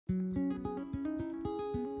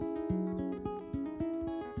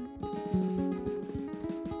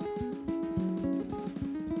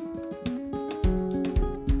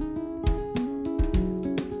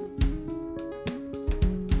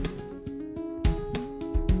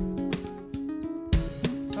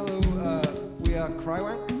are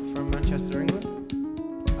Crywank from Manchester, England.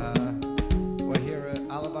 We're here at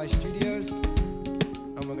Alibi Studios,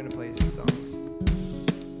 and we're going to play some songs.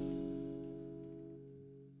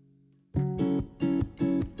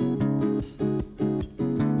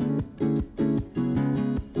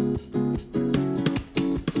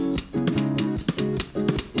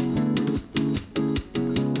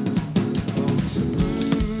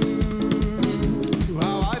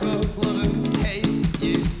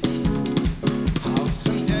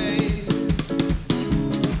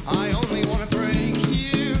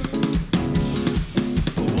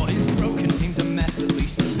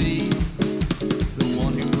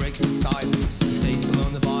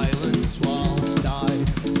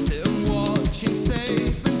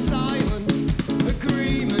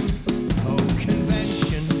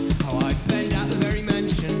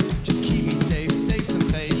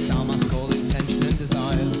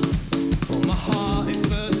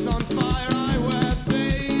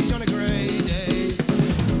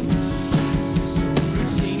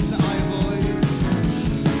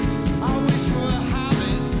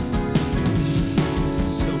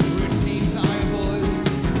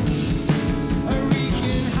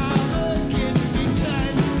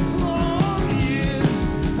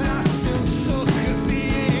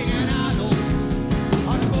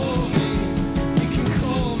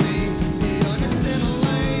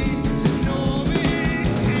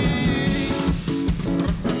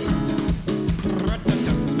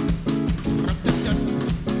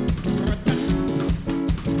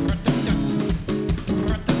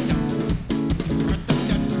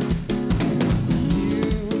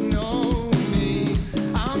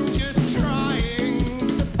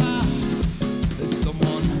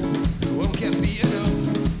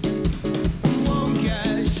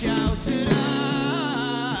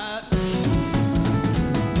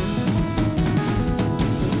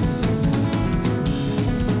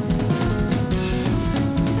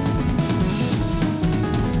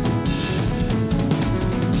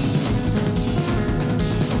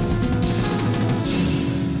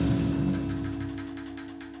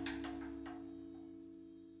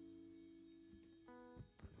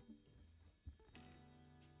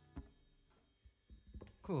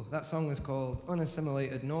 Cool, that song was called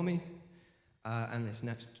Unassimilated Normie, and this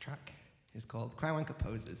next track is called Crywank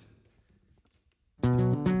Opposes.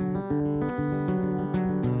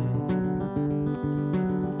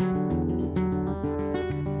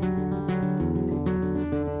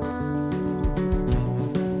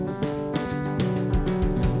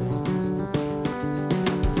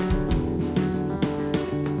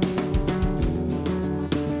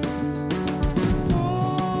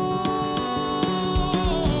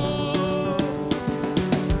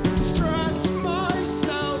 Distract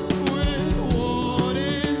myself with what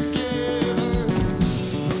is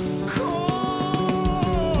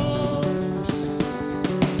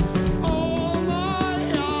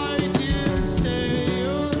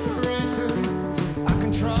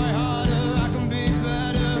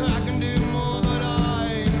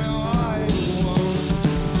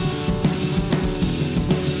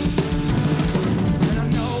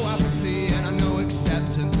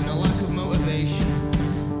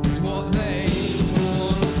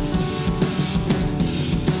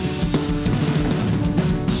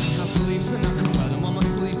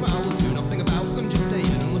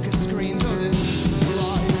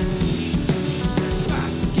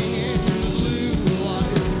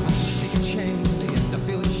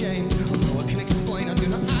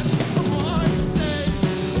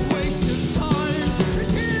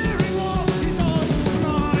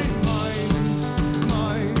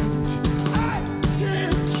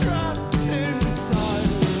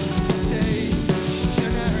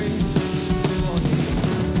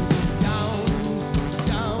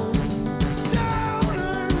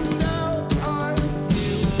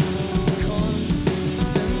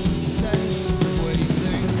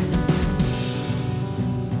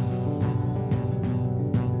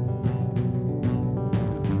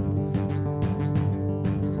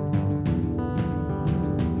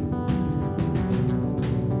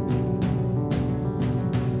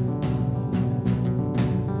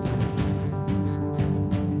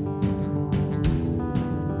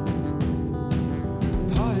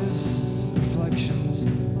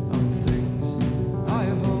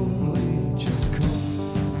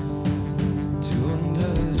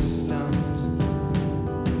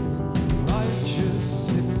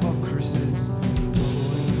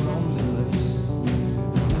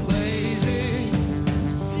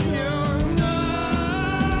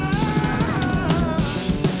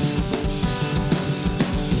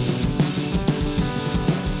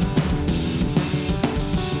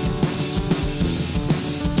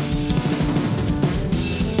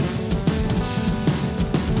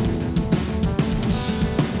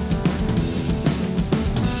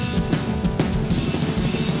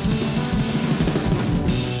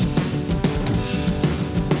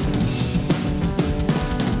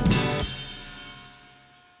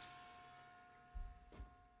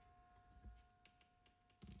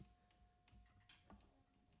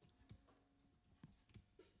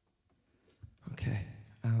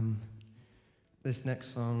This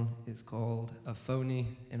next song is called A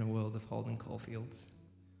Phony in a World of Holden Caulfields.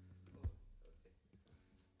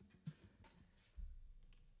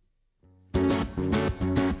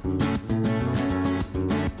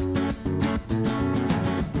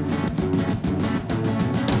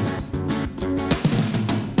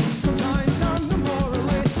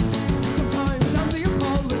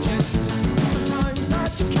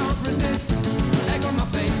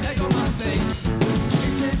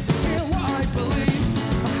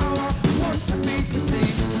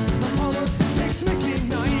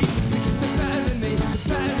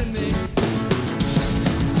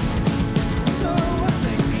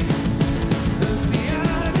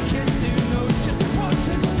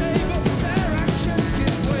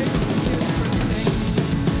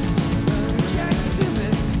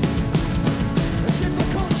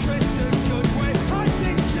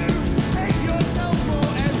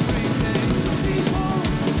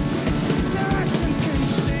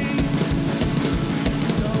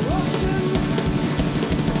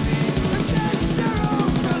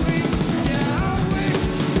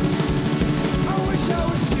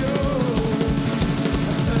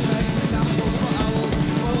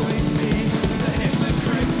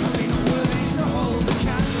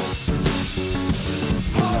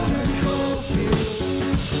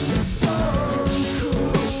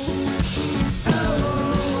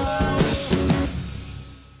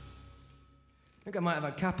 I might have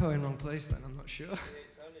a capo in wrong place then, I'm not sure. Yeah,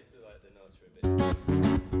 it sounded like the notes were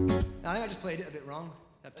a bit... I think I just played it a bit wrong,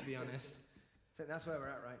 to be honest. I think that's where we're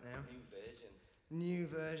at right now. New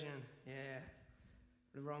version, yeah.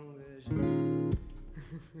 The wrong version.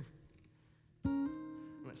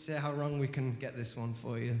 Let's see how wrong we can get this one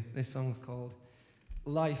for you. This song's called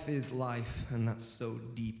Life is Life, and that's so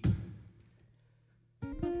deep.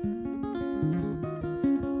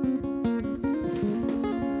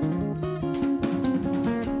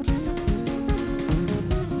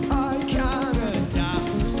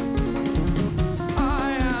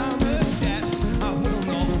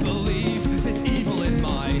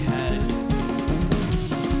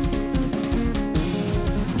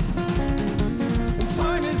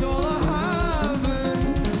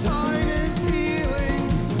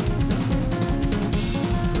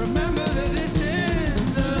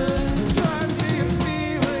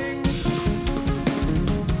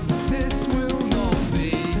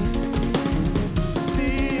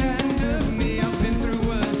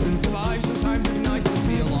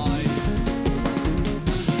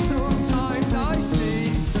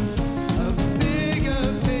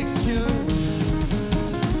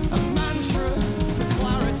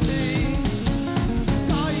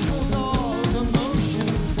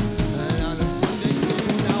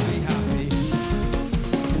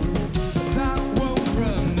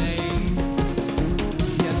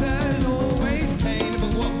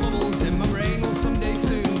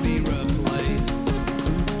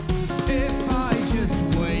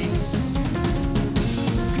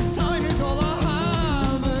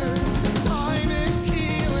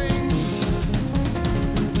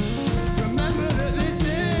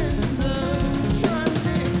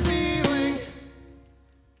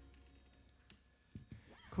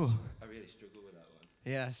 Cool. I really struggle with that one.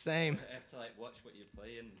 Yeah, same. I have to like watch what you're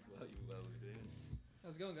playing while we're doing.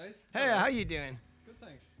 How's it going, guys? Hey, how you doing? Good,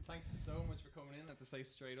 thanks. Thanks so much for coming in. I have to say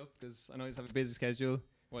straight up because I know you have a busy schedule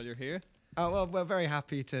while you're here. Oh, well, we're very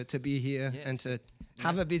happy to be here Yes. and to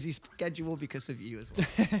have a busy schedule because of you as well.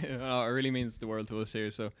 Oh, it really means the world to us here.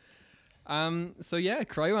 So yeah,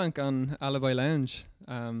 Crywank on Alibi Lounge,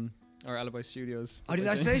 or Alibi Studios. Oh, did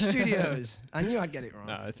I say studios? I knew I'd get it wrong.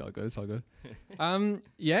 No, it's all good. It's all good.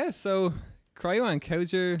 Yeah. So Crywank,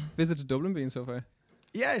 how's your visit to Dublin been so far?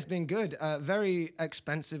 Yeah, it's been good. Very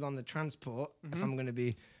expensive on the transport, if I'm going to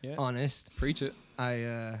be honest. Preach it.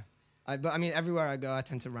 But I mean, everywhere I go, I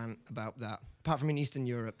tend to rant about that. Apart from in Eastern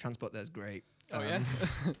Europe, transport there's great. Oh yeah.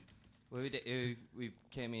 Well, we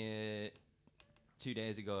came here 2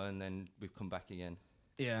 days ago, and then we've come back again.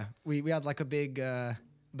 Yeah, we had like a big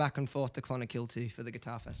back and forth to Clonakilty for the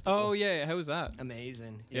guitar festival. Oh yeah, how was that?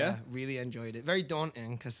 Amazing. Yeah? Really enjoyed it. Very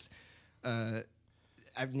daunting because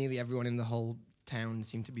nearly everyone in the whole town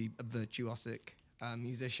seemed to be a virtuosic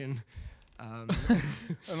musician. Oh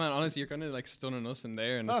man, honestly, you're kind of like stunning us in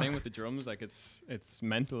there, and the same with the drums. Like it's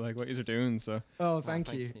mental, like what you're doing. So. Oh,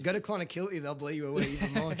 thank you. Go to Clonakilty, they'll blow you away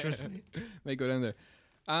even more. Trust me. May go down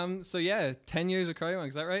there. So yeah, 10 years of Crywank,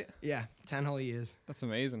 is that right? Yeah, 10 whole years. That's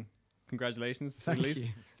amazing. Congratulations, Thank at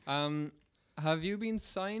least. you. Have you been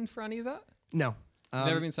signed for any of that? No.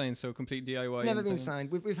 Never been signed, so complete DIY. Never been signed.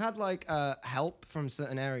 We've had like help from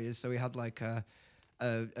certain areas. So we had like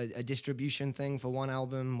a distribution thing for one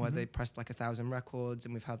album where they pressed like 1,000 records,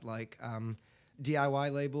 and we've had like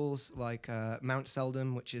DIY labels like Mount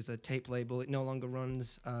Seldom, which is a tape label. It no longer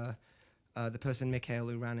runs. The person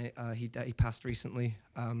McAuley who ran it, he passed recently,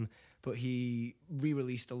 but he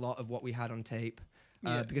re-released a lot of what we had on tape.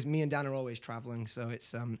 Because me and Dan are always traveling, so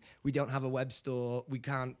it's we don't have a web store. We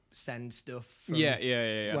can't send stuff from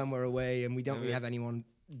when we're away, and we don't really have anyone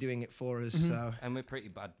doing it for us. So and we're pretty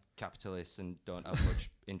bad capitalists and don't have much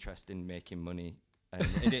interest in making money. And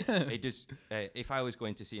it does. If I was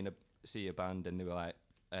going to see a band and they were like,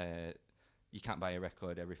 you can't buy a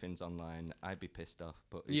record, everything's online, I'd be pissed off.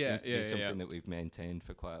 But it seems to be something that we've maintained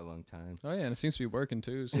for quite a long time. Oh yeah, and it seems to be working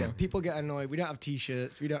too. So. Yeah, people get annoyed. We don't have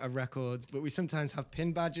T-shirts, we don't have records, but we sometimes have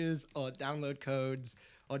pin badges or download codes,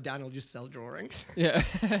 or Dan will just sell drawings. Yeah,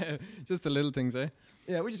 just the little things, eh?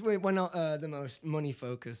 Yeah, we're not the most money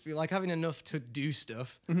focused. We like having enough to do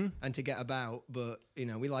stuff and to get about, but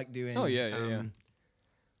we like doing. Oh yeah.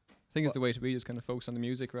 I think it's the way to be. Just kind of focus on the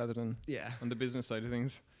music rather than on the business side of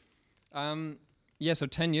things. So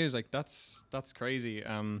 10 years, like that's crazy.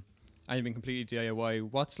 And you've been completely DIY.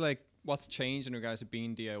 What's changed in regards to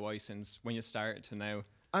being DIY since when you started to now?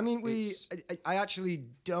 I mean, I actually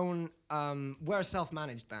don't. We're a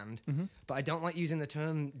self-managed band, but I don't like using the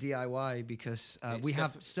term DIY because we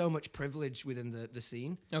have so much privilege within the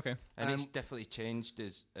scene. Okay, and it's definitely changed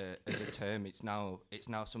as a term. It's now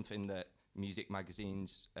something that music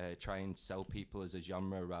magazines try and sell people as a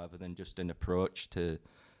genre rather than just an approach to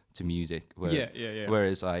music.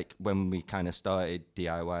 Whereas like when we kind of started,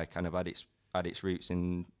 DIY kind of had its roots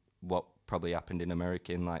in what probably happened in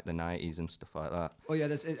America in like the 90s and stuff like that. Oh yeah,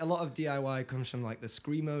 there's a lot of DIY comes from like the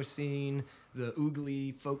screamo scene, the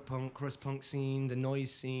oogly folk punk, crust punk scene, the noise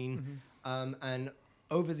scene, and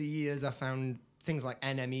over the years I found things like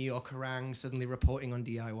NME or Ciaran suddenly reporting on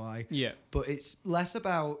DIY. Yeah. But it's less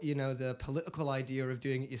about, the political idea of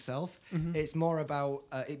doing it yourself. It's more about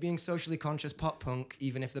it being socially conscious pop punk,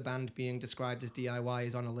 even if the band being described as DIY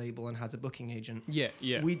is on a label and has a booking agent. Yeah.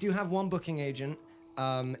 We do have one booking agent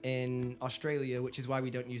in Australia, which is why we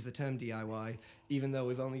don't use the term DIY, even though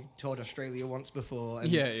we've only toured Australia once before.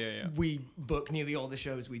 And we book nearly all the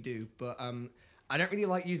shows we do. But I don't really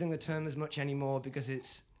like using the term as much anymore because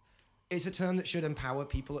it's a term that should empower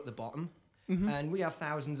people at the bottom, and we have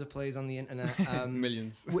thousands of plays on the internet.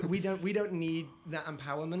 Millions. we don't need that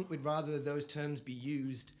empowerment. We'd rather those terms be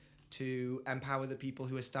used to empower the people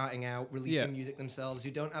who are starting out, releasing music themselves, who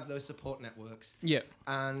don't have those support networks. Yeah.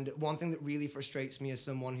 And one thing that really frustrates me as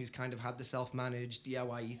someone who's kind of had the self-managed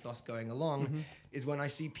DIY ethos going along is when I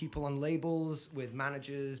see people on labels with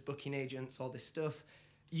managers, booking agents, all this stuff,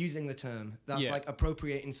 using the term. That's like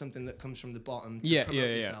appropriating something that comes from the bottom to promote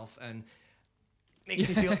yourself, and makes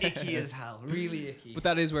me feel icky as hell, really icky. But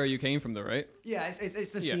that is where you came from, though, right? Yeah,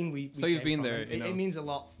 it's the scene we so you've been from, there. It means a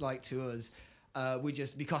lot, like to us.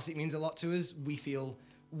 Because it means a lot to us, we feel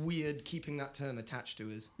weird keeping that term attached to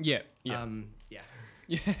us. Yeah. Yeah.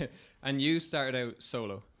 And you started out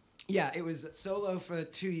solo. Yeah, it was solo for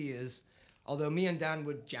 2 years. Although me and Dan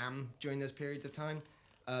would jam during those periods of time.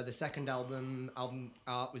 The second album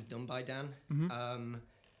art was done by Dan.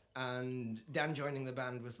 And Dan joining the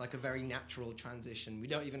band was like a very natural transition. We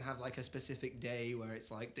don't even have like a specific day where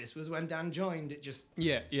it's like, this was when Dan joined. It just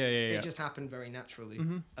it just happened very naturally.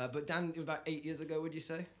 But Dan, about 8 years ago, would you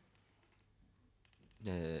say?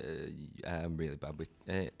 I'm really bad with.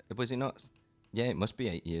 Was it not? Yeah, it must be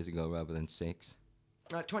 8 years ago rather than 6.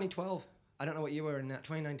 2012. I don't know what you were in that.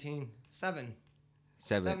 2019. 7.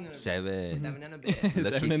 7 and a bit.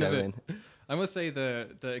 Lucky 7. I must say the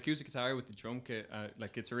acoustic guitar with the drum kit,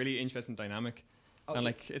 it's a really interesting dynamic, and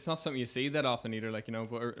it's not something you see that often either.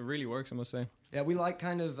 But it really works, I must say. Yeah, we like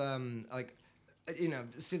kind of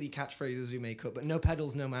silly catchphrases we make up, but no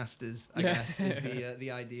pedals, no masters. I guess is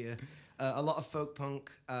the idea. A lot of folk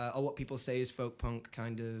punk, or what people say is folk punk,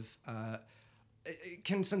 kind of it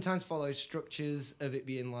can sometimes follow structures of it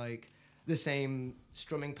being like the same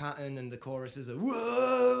strumming pattern, and the choruses are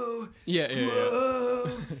whoa,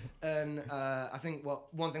 whoa. And I think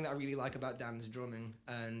one thing that I really like about Dan's drumming,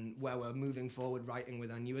 and where we're moving forward writing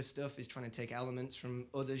with our newer stuff, is trying to take elements from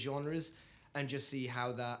other genres and just see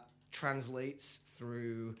how that translates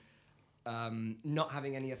through not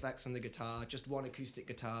having any effects on the guitar, just one acoustic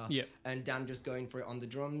guitar, and Dan just going for it on the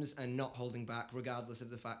drums and not holding back, regardless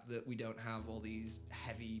of the fact that we don't have all these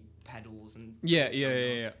heavy pedals and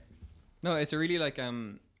No, it's a really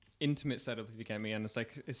intimate setup, if you get me, and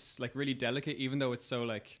it's really delicate, even though it's so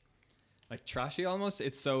like trashy almost.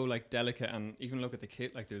 It's so delicate, and even look at the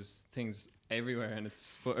kit, there's things everywhere, and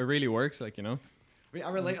but it really works, I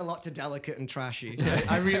relate a lot to delicate and trashy.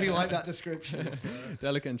 I really like that description. So.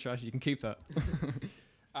 Delicate and trashy, you can keep that.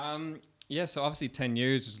 Yeah, so obviously 10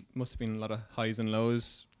 years must have been a lot of highs and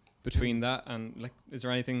lows between that, and like, is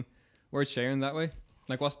there anything worth sharing that way?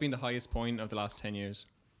 Like, what's been the highest point of the last 10 years?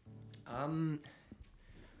 Oh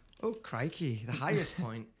crikey, the highest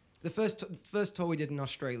point. The first tour we did in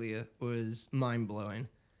Australia was mind-blowing.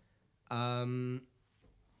 I'm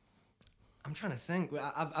trying to think.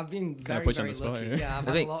 I've been very lucky. Yeah, I've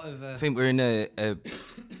had a lot of... I think we're in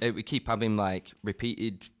we keep having like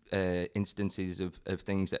repeated instances of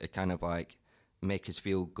things that are kind of like make us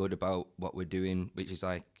feel good about what we're doing, which is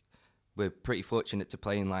like we're pretty fortunate to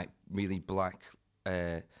play in like really black,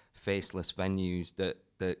 faceless venues that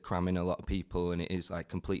cram in a lot of people, and it is like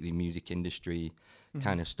completely music industry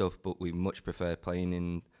kind of stuff. But we much prefer playing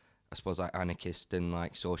in, I suppose, like anarchist and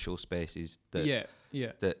like social spaces that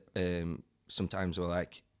that sometimes we're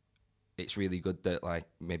like, it's really good that like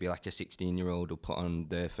maybe like a 16-year-old will put on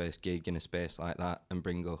their first gig in a space like that and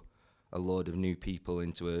bring a load of new people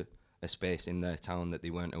into a space in their town that they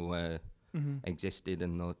weren't aware existed,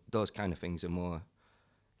 and those kind of things are more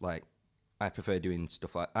like, I prefer doing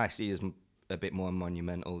stuff like, I see as a bit more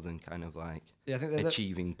monumental than kind of like I think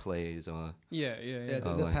achieving plays or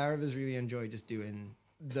the pair of us really enjoy just doing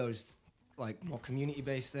those like more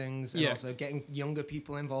community-based things, and also getting younger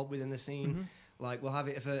people involved within the scene. Like we'll have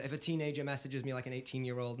it if a teenager messages me, like an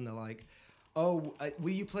 18-year-old, and they're like, oh,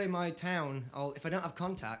 will you play my town? If I don't have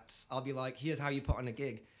contacts, I'll be like, here's how you put on a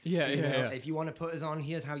gig. If you want to put us on,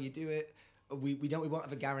 here's how you do it. We won't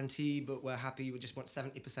have a guarantee, but we're happy. We just want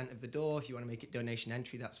 70% of the door. If you want to make it donation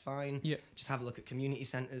entry, that's fine. Just have a look at community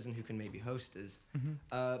centres and who can maybe host us.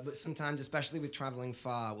 But sometimes, especially with travelling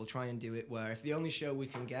far, we'll try and do it where if the only show we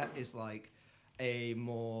can get is like a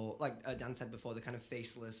more, like Dan said before, the kind of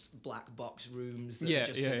faceless black box rooms that are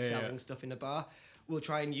just selling stuff in a bar, we'll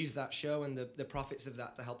try and use that show and the profits of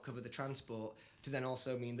that to help cover the transport, to then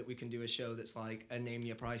also mean that we can do a show that's like a name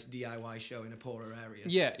your price DIY show in a poorer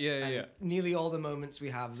area. Nearly all the moments we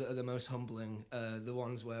have that are the most humbling, the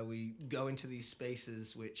ones where we go into these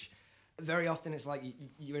spaces, which very often it's like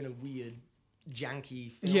you're in a weird,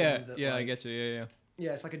 janky film. I get you.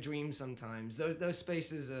 Yeah, it's like a dream sometimes. Those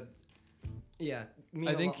spaces are, mean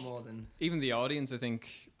a lot more than... Even the audience,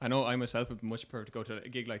 I know I myself would much prefer to go to a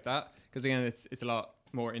gig like that, because again, it's a lot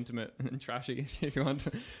more intimate and trashy if you want.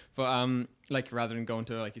 But like rather than going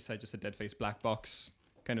to, like you said, just a dead-faced black box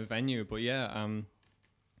kind of venue. But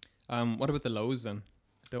what about the lows then?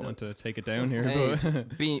 Don't want to take it down here.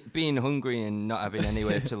 But being hungry and not having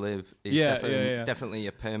anywhere to live is definitely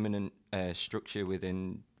a permanent structure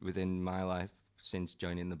within my life since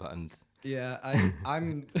joining the band. Yeah,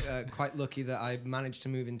 I'm quite lucky that I managed to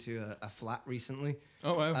move into a flat recently.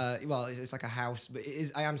 Oh, wow. Well, it's like a house, but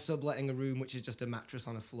I am subletting a room which is just a mattress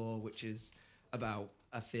on a floor, which is about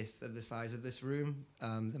a fifth of the size of this room.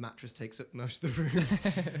 The mattress takes up most of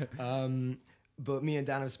the room. But me and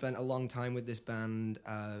Dan have spent a long time with this band,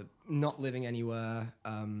 not living anywhere,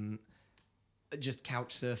 just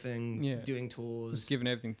couch surfing, doing tours. Just giving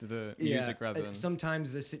everything to the music rather than...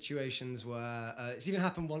 Sometimes there's situations where... it's even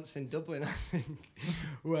happened once in Dublin, I think,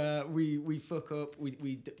 where we fuck up,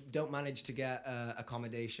 we don't manage to get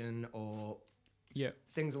accommodation or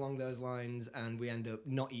things along those lines, and we end up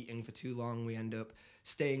not eating for too long. We end up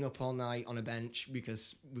staying up all night on a bench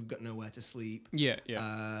because we've got nowhere to sleep.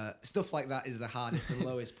 Stuff like that is the hardest and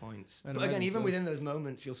lowest points. But again, even within those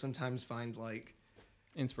moments, you'll sometimes find like...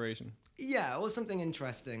 inspiration. Yeah, or something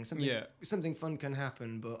interesting. Something fun can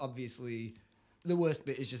happen, but obviously the worst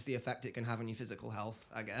bit is just the effect it can have on your physical health,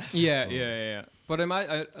 I guess. Yeah. But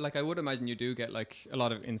I would imagine you do get like a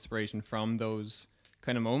lot of inspiration from those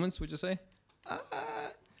kind of moments, would you say?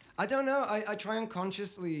 I don't know. I try and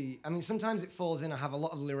consciously... I mean, sometimes it falls in. I have a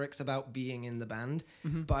lot of lyrics about being in the band,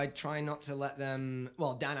 but I try not to let them...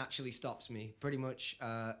 Well, Dan actually stops me, pretty much.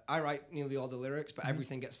 I write nearly all the lyrics, but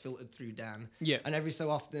everything gets filtered through Dan. And every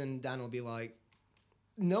so often, Dan will be like,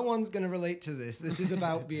 no one's going to relate to this. This is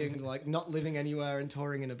about being, like, not living anywhere and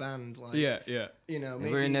touring in a band. Like, you know,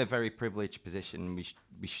 maybe... We're in a very privileged position.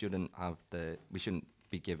 We shouldn't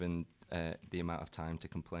be given... the amount of time to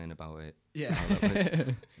complain about it.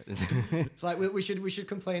 It's like we should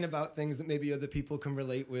complain about things that maybe other people can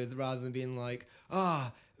relate with, rather than being like,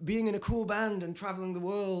 being in a cool band and traveling the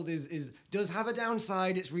world does have a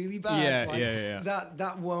downside. It's really bad.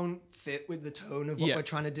 That won't fit with the tone of what we're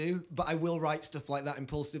trying to do. But I will write stuff like that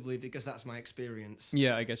impulsively because that's my experience.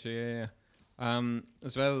 Yeah, I get you.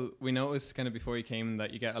 As well, we noticed kind of before you came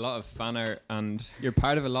that you get a lot of fan art, and you're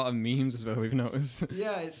part of a lot of memes as well, we've noticed.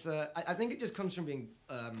 Yeah, it's I think it just comes from being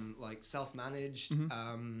like self-managed.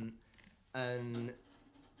 And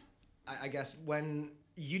I guess when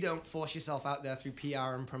you don't force yourself out there through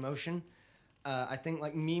PR and promotion, I think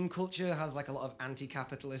like meme culture has like a lot of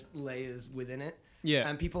anti-capitalist layers within it. Yeah.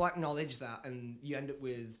 And people acknowledge that, and you end up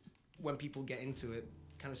with, when people get into it,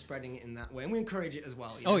 kind of spreading it in that way. And we encourage it as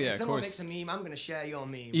well. You know? Yeah, if someone of course. makes a meme, I'm going to share your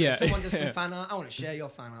meme. Yeah. If someone does some fan art, I want to share your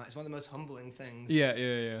fan art. It's one of the most humbling things.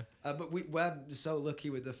 Yeah. But we're so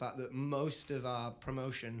lucky with the fact that most of our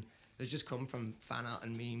promotion has just come from fan art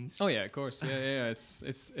and memes. Oh yeah, of course. Yeah.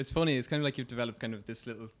 It's funny. It's kind of like you've developed kind of this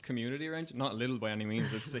little community around you. Not little by any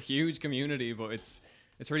means. It's a huge community, but it's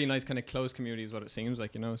really nice, kind of close community is what it seems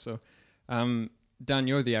like, you know. So, Dan,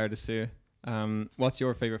 you're the artist here. What's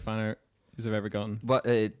your favorite fan art you've ever gotten? What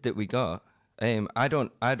that we got? I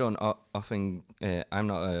don't often. I'm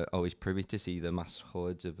not always privy to see the mass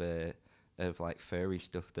hordes of like furry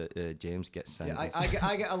stuff that James gets sent. Yeah,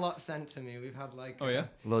 I get a lot sent to me. We've had like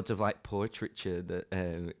loads of like portraiture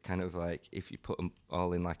that kind of like if you put them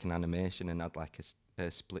all in like an animation and had like a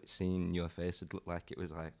split scene, your face would look like it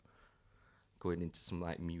was like going into some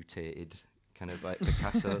like mutated kind of like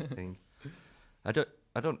Picasso thing. I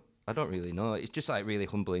don't really know. It's just like really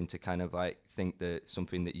humbling to kind of like think that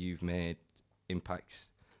something that you've made impacts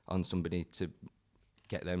on somebody to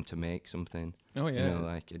get them to make something. Oh yeah. You know,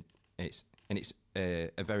 like it's a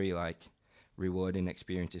very like rewarding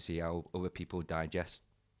experience to see how other people digest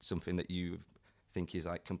something that you think is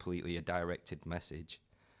like completely a directed message,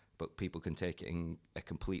 but people can take it in a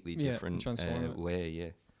completely different way. Yeah.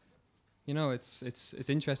 You know, it's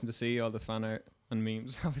interesting to see all the fan art and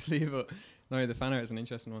memes, obviously, but no, the fan art is an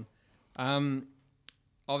interesting one.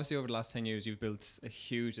 Obviously, over the last 10 years, you've built a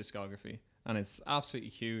huge discography, and it's absolutely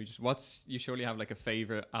huge. You surely have like a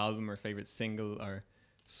favorite album or favorite single or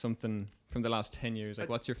something from the last 10 years. Like,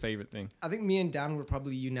 what's your favorite thing? I think me and Dan would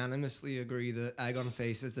probably unanimously agree that Egg on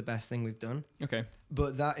Face is the best thing we've done. Okay.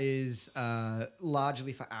 But that is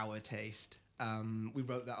largely for our taste. We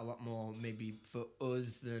wrote that a lot more maybe for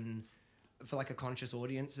us than for like a conscious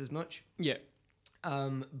audience as much. Yeah.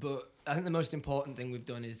 But I think the most important thing we've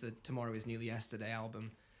done is the Tomorrow Is Nearly Yesterday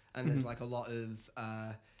album. And there's like a lot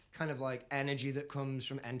of kind of like energy that comes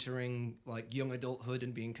from entering like young adulthood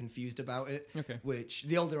and being confused about it. Okay. Which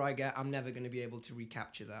the older I get, I'm never going to be able to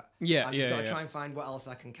recapture that. Yeah, I've just got to try and find what else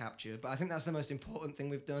I can capture. But I think that's the most important thing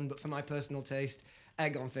we've done. But for my personal taste,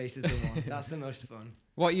 Egg on Face is the one. That's the most fun.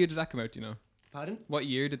 What year did that come out, do you know? Pardon? What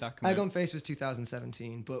year did that come out? Egg on Face was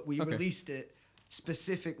 2017, but we released it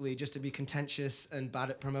specifically just to be contentious and bad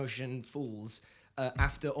at promotion fools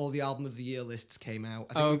after all the album of the year lists came out.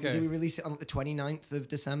 I think did we release it on the 29th of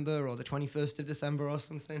December or the 21st of December or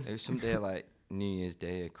something? It was some day like New Year's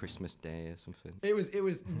Day or Christmas Day or something. It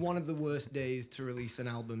was one of the worst days to release an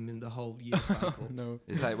album in the whole year cycle. No.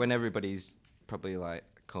 It's like when everybody's probably like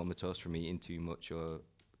comatose from eating too much or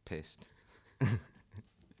pissed.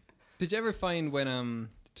 Did you ever find when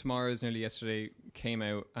Tomorrow's Nearly Yesterday came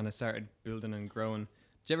out and it started building and growing,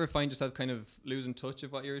 did you ever find yourself kind of losing touch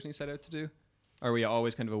of what you originally set out to do? Or were you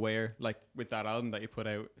always kind of aware, like with that album that you put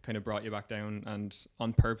out, it kind of brought you back down and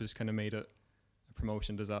on purpose kind of made it a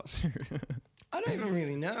promotion disaster? I don't even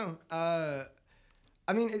really know. I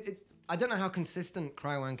mean, I don't know how consistent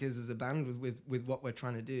Crywank is as a band with what we're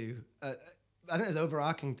trying to do. I think there's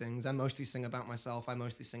overarching things. I mostly sing about myself. I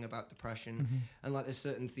mostly sing about depression. Mm-hmm. And like there's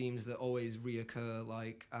certain themes that always reoccur,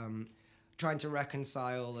 like trying to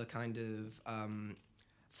reconcile a kind of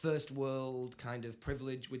first world kind of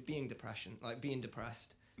privilege with being being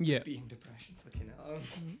depressed. Yeah. Being depression, fucking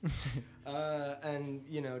hell. And,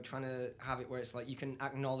 you know, trying to have it where it's like you can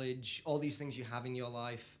acknowledge all these things you have in your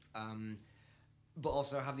life, but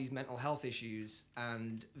also have these mental health issues.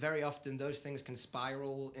 And very often those things can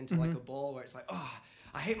spiral into like a ball where it's like, oh,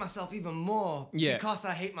 I hate myself even more because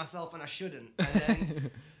I hate myself and I shouldn't. And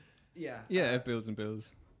then, it builds and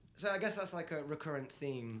builds. So I guess that's like a recurrent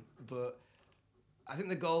theme, but I think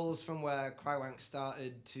the goals from where Crywank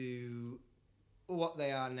started to what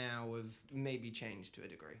they are now have maybe changed to a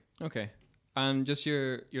degree. Okay. And just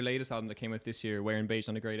your latest album that came out this year, Wearing Beige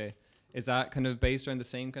on a Grey Day, is that kind of based around the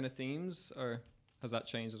same kind of themes, or has that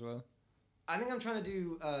changed as well? I think I'm trying to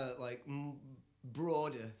do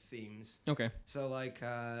broader themes. Okay. So like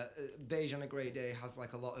Beige on a Grey Day has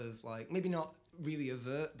like a lot of like maybe not really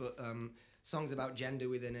overt, but songs about gender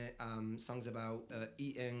within it, songs about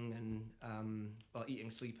eating and eating,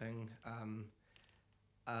 sleeping.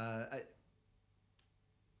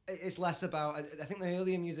 It's less about. I think the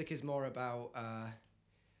earlier music is more about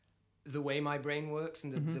the way my brain works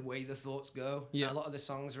and the way the thoughts go. Yeah. And a lot of the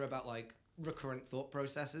songs are about like recurrent thought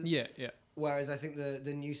processes. Yeah, yeah. Whereas I think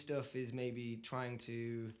the new stuff is maybe trying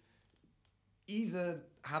to either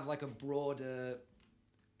have like a broader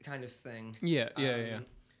kind of thing. Yeah.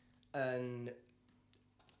 And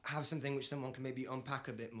have something which someone can maybe unpack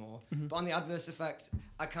a bit more. But on the adverse effect,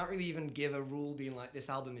 I can't really even give a rule being like, this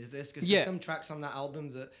album is this, because there's some tracks on that album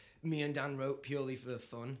that me and Dan wrote purely for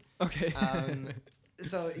fun. Okay.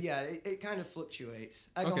 So yeah, it kind of fluctuates.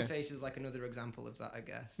 Egg on Face is like another example of that, I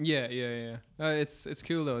guess. Yeah. It's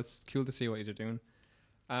cool though. It's cool to see what you're doing.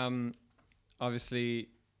 Obviously,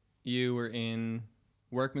 you were in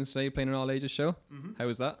Workman's Day playing an all ages show. How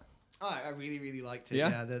was that? Oh, I really, really liked it.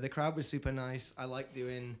 Yeah, the crowd was super nice. I like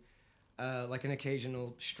doing like an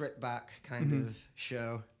occasional strip back kind of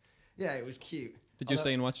show. Yeah, it was cute. Did you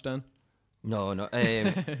stay and watch, Dan? No.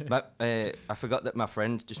 I forgot that my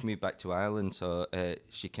friend just moved back to Ireland, so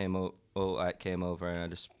she came over, and I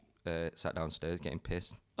just sat downstairs getting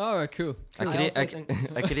pissed. Oh, right, cool. I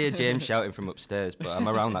could hear James shouting from upstairs, but I'm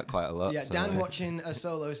around that quite a lot. Yeah, so Dan watching a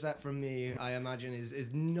solo set from me, I imagine, is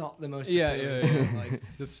not the most appealing. Yeah. Like,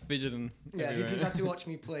 just fidgeting. Yeah, he's had to watch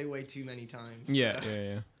me play way too many times.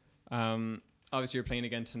 Yeah. Obviously, you're playing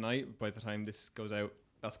again tonight. By the time this goes out,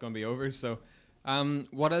 that's going to be over. So,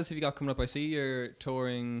 what else have you got coming up? I see you're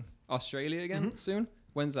touring Australia again soon.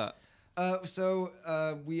 When's that? So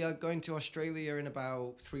we are going to Australia in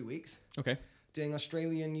about 3 weeks. Okay. Doing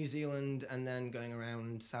Australia, New Zealand, and then going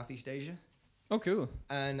around Southeast Asia. Oh, cool.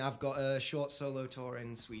 And I've got a short solo tour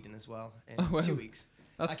in Sweden as well in 2 weeks.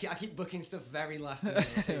 I keep booking stuff very last minute.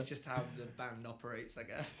 It's just how the band operates, I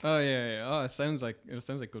guess. Oh, yeah. Oh, it sounds like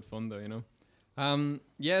good fun, though, you know.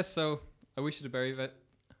 Yeah, so I wish you the very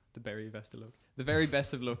best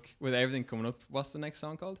of luck with everything coming up. What's the next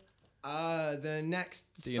song called? The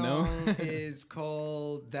next song is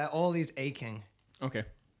called "They're Always Aching." Okay.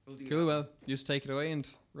 Cool. Well, you just take it away and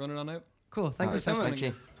run it on out. Cool. Thank you so much.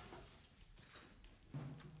 What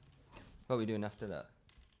are we doing after that?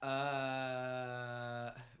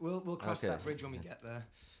 We'll cross that bridge when we get there.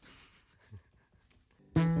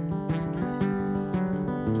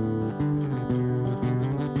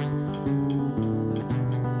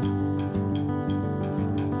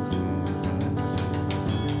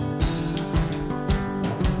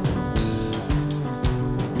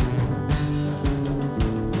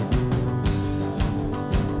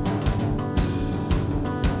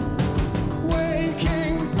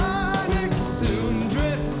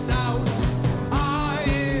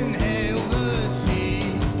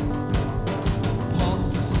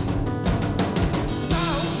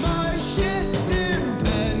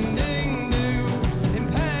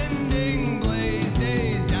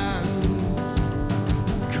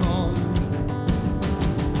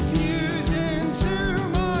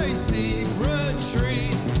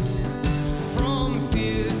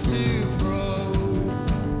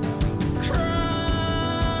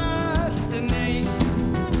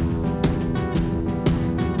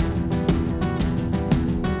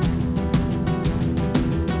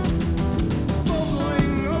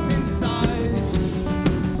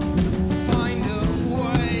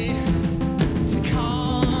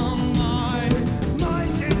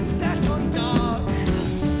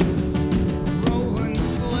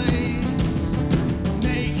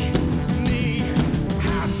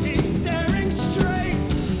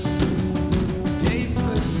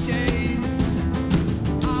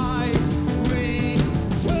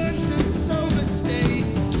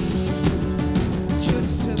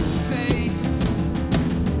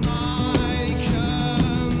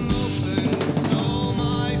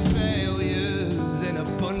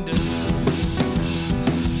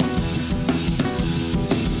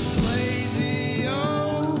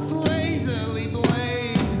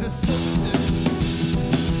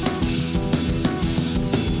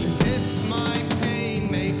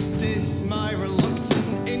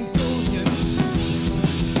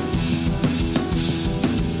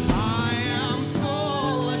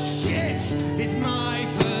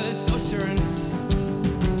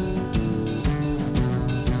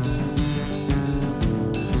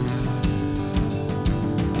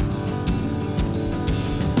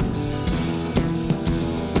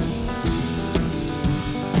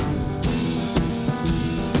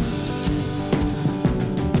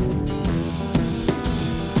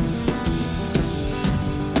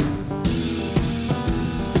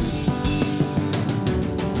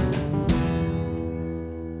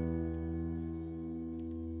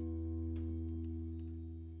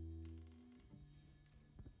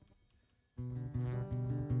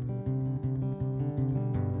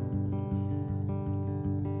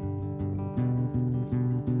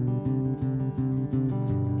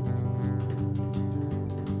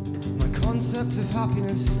 concept of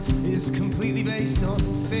happiness is completely based on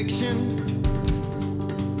fiction.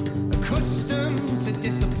 Accustomed to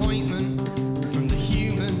disappointment from the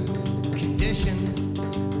human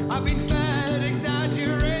condition. I've been fed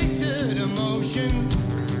exaggerated emotions,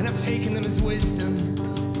 and I've taken them as wisdom.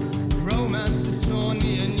 Romance has torn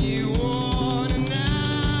me a new one, and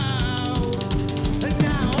now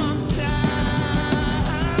I'm sad.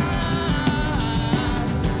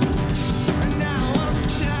 And now I'm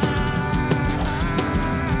sad.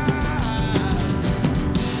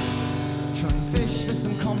 Try and fish for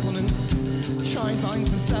some compliments. Try and find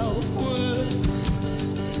some self-worth.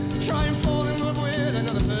 Try and fall in love with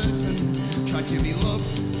another person. Try to be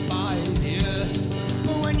loved by the earth.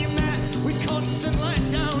 But when you're met with constant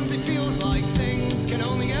letdowns, it feels like things can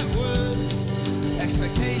only get worse.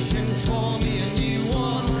 Expectations for me a new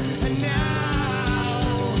one. And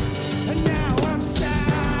now I'm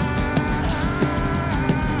sad.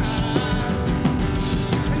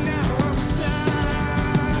 And now I'm sad.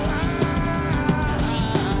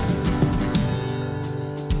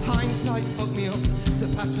 Hindsight fucked me up. The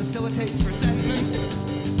past facilitates resentment,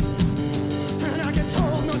 and I get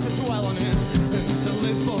told not to dwell on it and to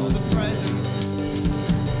live for the present.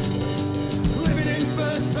 Living in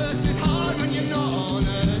first person is hard when you're not on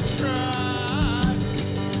a track.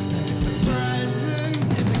 And if the present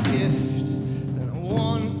is a gift, then I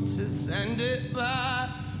want to send it back.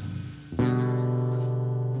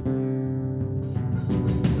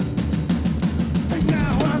 And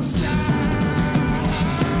now I'm sad.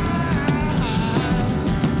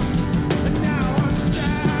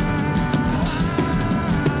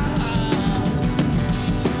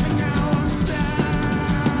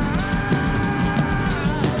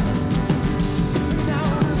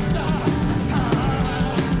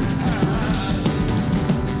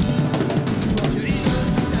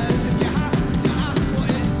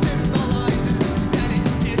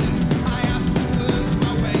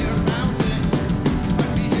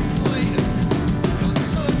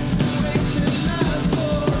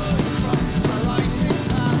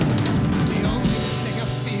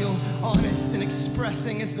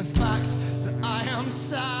 Is the fact that I am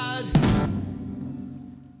sad.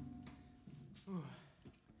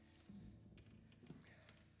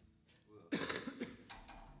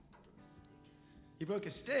 You broke a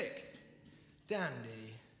stick?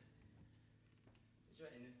 Dandy.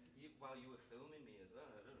 While you were filming me as well,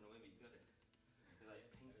 I don't know where you got it. Like,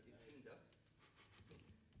 it pinged up.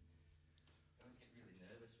 I always get really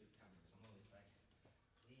nervous with cameras. I'm always like,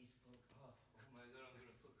 please fuck off. Oh my god, I'm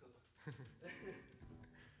gonna fuck up.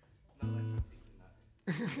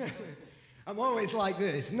 I'm always like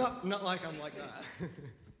this, not like I'm like that. But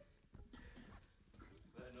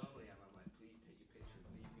normally I'm like, please take your picture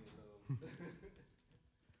and leave me alone.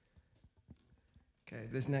 Okay,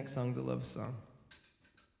 this next song's a love song.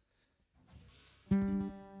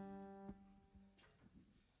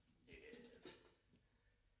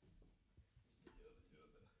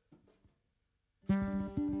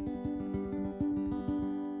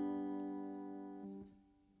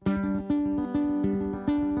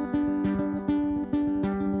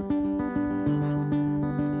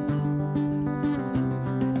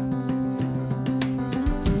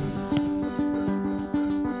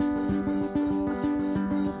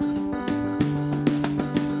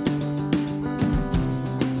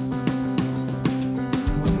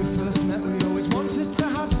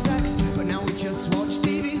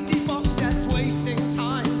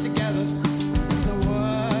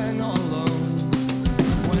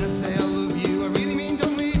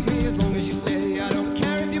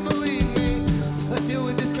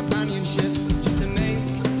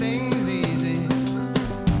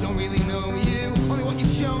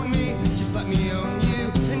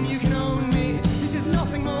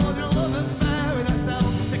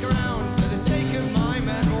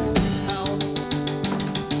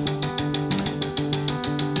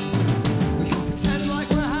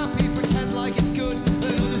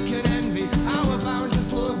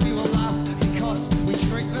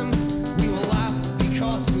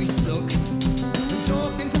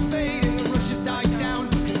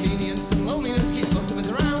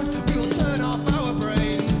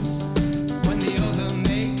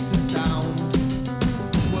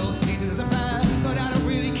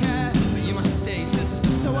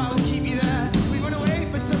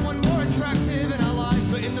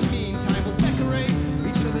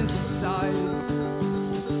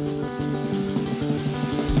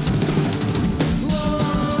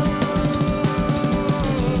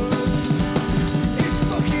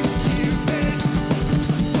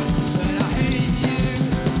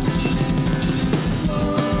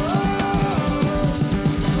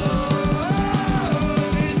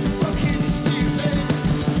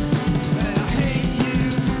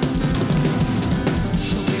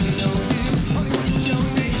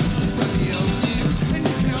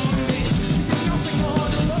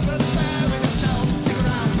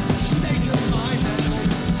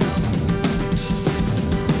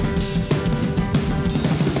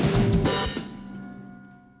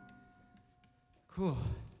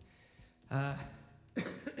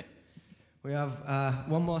 We have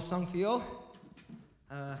one more song for you all.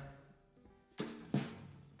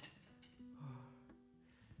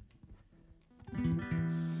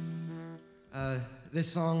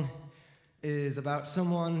 This song is about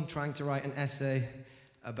someone trying to write an essay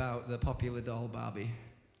about the popular doll Barbie.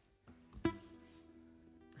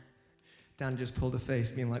 Dan just pulled a face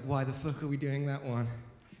being like, why the fuck are we doing that one?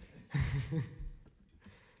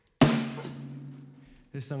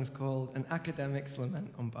 This song's called An Academic's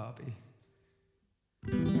Lament on Barbie.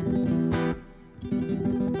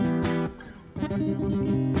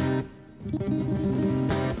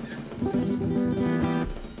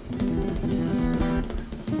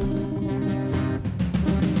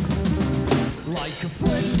 Like a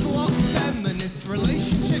flip-flop feminist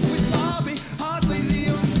relationship with Barbie, hardly the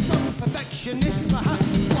unsung perfectionist,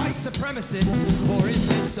 perhaps white supremacist, or is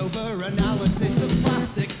this over-analysis of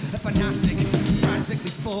plastic, a fanatic, frantically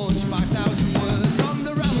forged 5,000 words on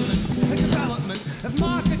the relevance and development of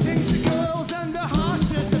marketing to girls and the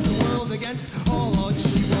harshness of the world against all odds.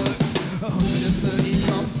 She worked 130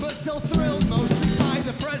 jobs, but still thrilled mostly by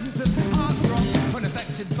the presence of heartthrob,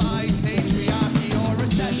 unaffected by patriarchy or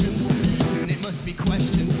recessions. Soon it must be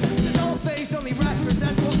questioned. Does all face only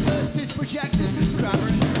represent what first is projected? Grammar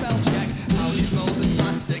and spell check. How did molded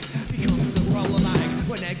plastic become so problematic?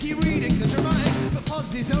 When eggy readings are dramatic, but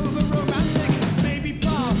positives over romantic. Maybe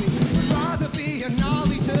Barbie would rather be a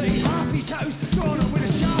gnarly, dirty harpy toast drawn up with a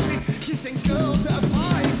sharpie, kissing girls at a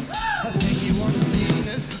party. A thing you want seen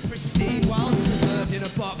as pristine whilst preserved in a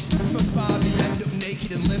box. Most Barbies end up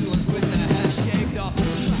naked and limbless with their hair shaved off.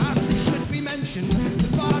 Perhaps it should be mentioned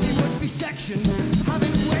that Barbie would be sectioned,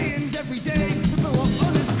 having weigh-ins every day for what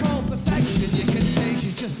others call perfection. You can say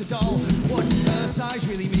she's just a doll. What does her size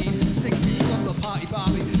really mean? 60s lumber party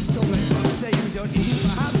Barbie, still red folks say we don't eat.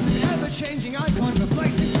 Perhaps an ever-changing icon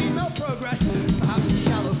reflecting female progress. Perhaps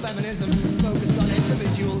shallow feminism focused on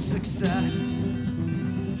individual success.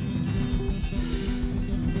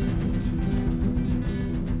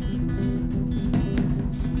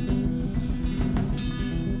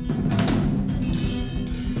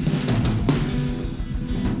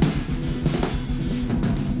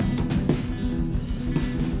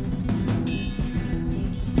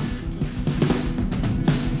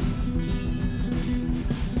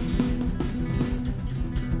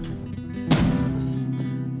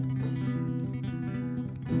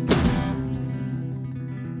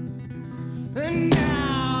 And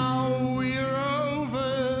now we're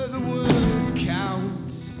over the word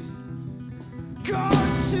count.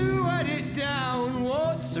 Got to edit down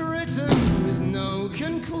what's written with no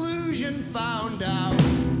conclusion found out.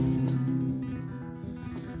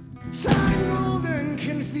 Tangled and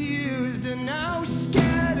confused and now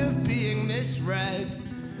scared of being misread.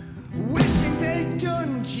 Wishing they'd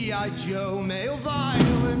done G.I. Joe, male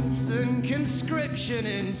violence and conscription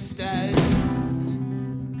instead.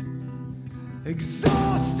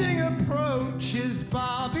 Exhausting approaches,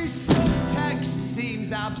 Barbie's subtext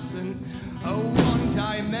seems absent. A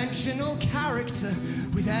one-dimensional character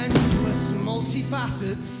with endless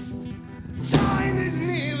multifacets. Time is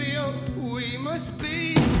nearly up, we must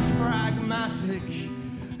be pragmatic.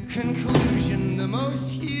 Conclusion, the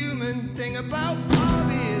most human thing about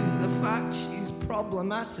Barbie is the fact she's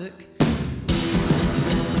problematic.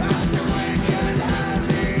 That's the quick and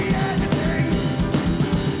handy editing.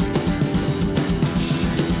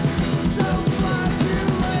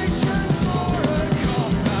 Self-flagellation for a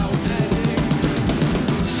cop-out ending.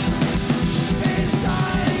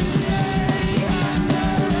 Inside day and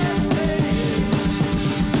their essaying.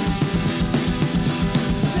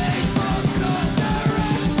 They forgot their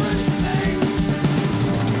referencing.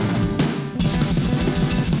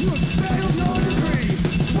 You have failed your degree.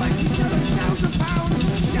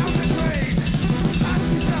 £27,000 down the drain. Ask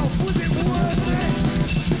yourself, was it worth it?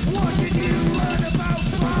 What did you learn about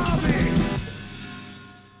Barbie?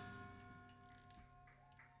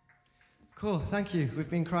 Cool, thank you. We've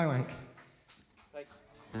been Crywank. Thanks.